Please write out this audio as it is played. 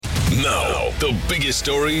Now, the biggest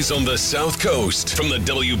stories on the South Coast from the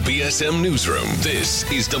WBSM Newsroom. This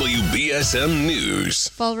is WBSM News.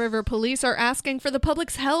 Fall River police are asking for the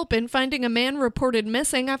public's help in finding a man reported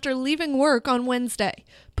missing after leaving work on Wednesday.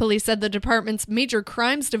 Police said the department's Major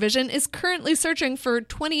Crimes Division is currently searching for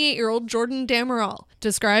 28-year-old Jordan Damerol,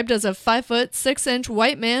 described as a 5'6"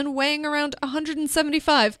 white man weighing around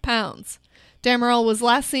 175 pounds. Damerol was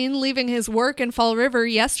last seen leaving his work in Fall River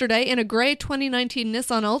yesterday in a gray 2019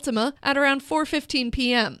 Nissan Altima at around 4:15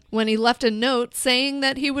 p.m., when he left a note saying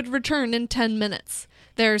that he would return in 10 minutes.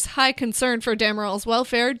 There's high concern for Damerol's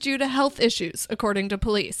welfare due to health issues, according to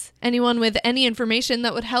police. Anyone with any information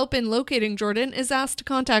that would help in locating Jordan is asked to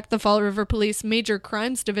contact the Fall River Police Major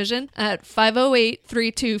Crimes Division at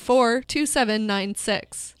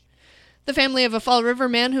 508-324-2796. The family of a Fall River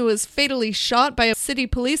man who was fatally shot by a city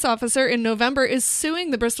police officer in November is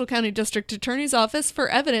suing the Bristol County District Attorney's Office for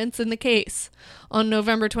evidence in the case. On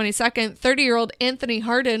November 22nd, 30-year-old Anthony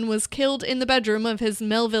Hardin was killed in the bedroom of his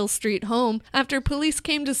Melville Street home after police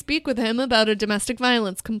came to speak with him about a domestic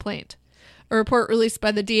violence complaint. A report released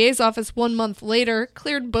by the DA's office 1 month later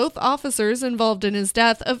cleared both officers involved in his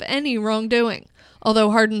death of any wrongdoing.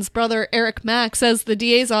 Although Hardin's brother Eric Mack says the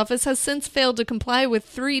DA's office has since failed to comply with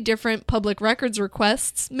 3 different public records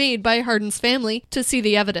requests made by Hardin's family to see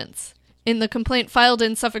the evidence. In the complaint filed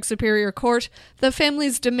in Suffolk Superior Court, the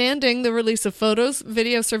family's demanding the release of photos,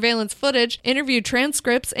 video surveillance footage, interview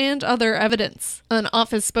transcripts, and other evidence. An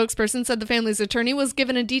office spokesperson said the family's attorney was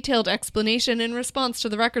given a detailed explanation in response to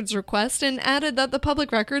the records request and added that the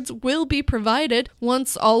public records will be provided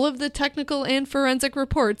once all of the technical and forensic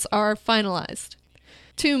reports are finalized.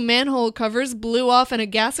 2 manhole covers blew off in a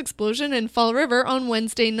gas explosion in Fall River on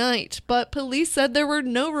Wednesday night, but police said there were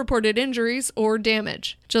no reported injuries or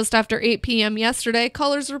damage. Just after 8 p.m. yesterday,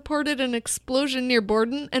 callers reported an explosion near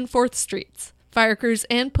Borden and 4th Streets. Fire crews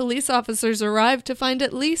and police officers arrived to find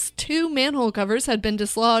at least 2 manhole covers had been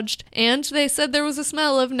dislodged, and they said there was a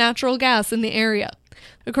smell of natural gas in the area.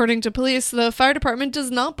 According to police, the fire department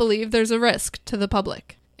does not believe there's a risk to the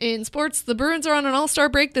public. In sports, the Bruins are on an all-star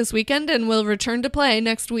break this weekend and will return to play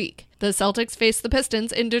next week. The Celtics face the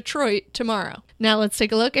Pistons in Detroit tomorrow. Now let's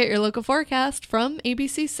take a look at your local forecast from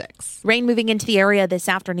ABC6. Rain moving into the area this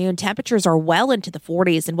afternoon. Temperatures are well into the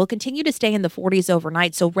 40s and will continue to stay in the 40s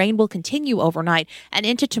overnight, so rain will continue overnight and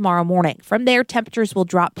into tomorrow morning. From there, temperatures will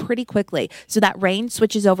drop pretty quickly, so that rain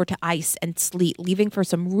switches over to ice and sleet, leaving for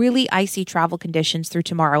some really icy travel conditions through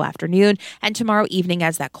tomorrow afternoon and tomorrow evening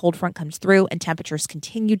as that cold front comes through and temperatures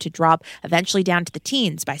continue to drop, eventually down to the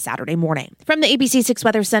teens by Saturday morning. From the ABC6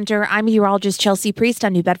 Weather Center, I'm meteorologist Chelsea Priest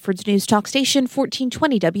on New Bedford's News Talk Station,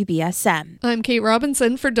 1420 WBSM. I'm Kate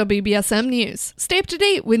Robinson for WBSM News. Stay up to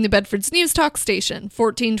date with New Bedford's News Talk Station,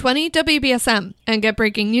 1420 WBSM, and get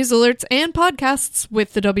breaking news alerts and podcasts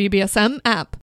with the WBSM app.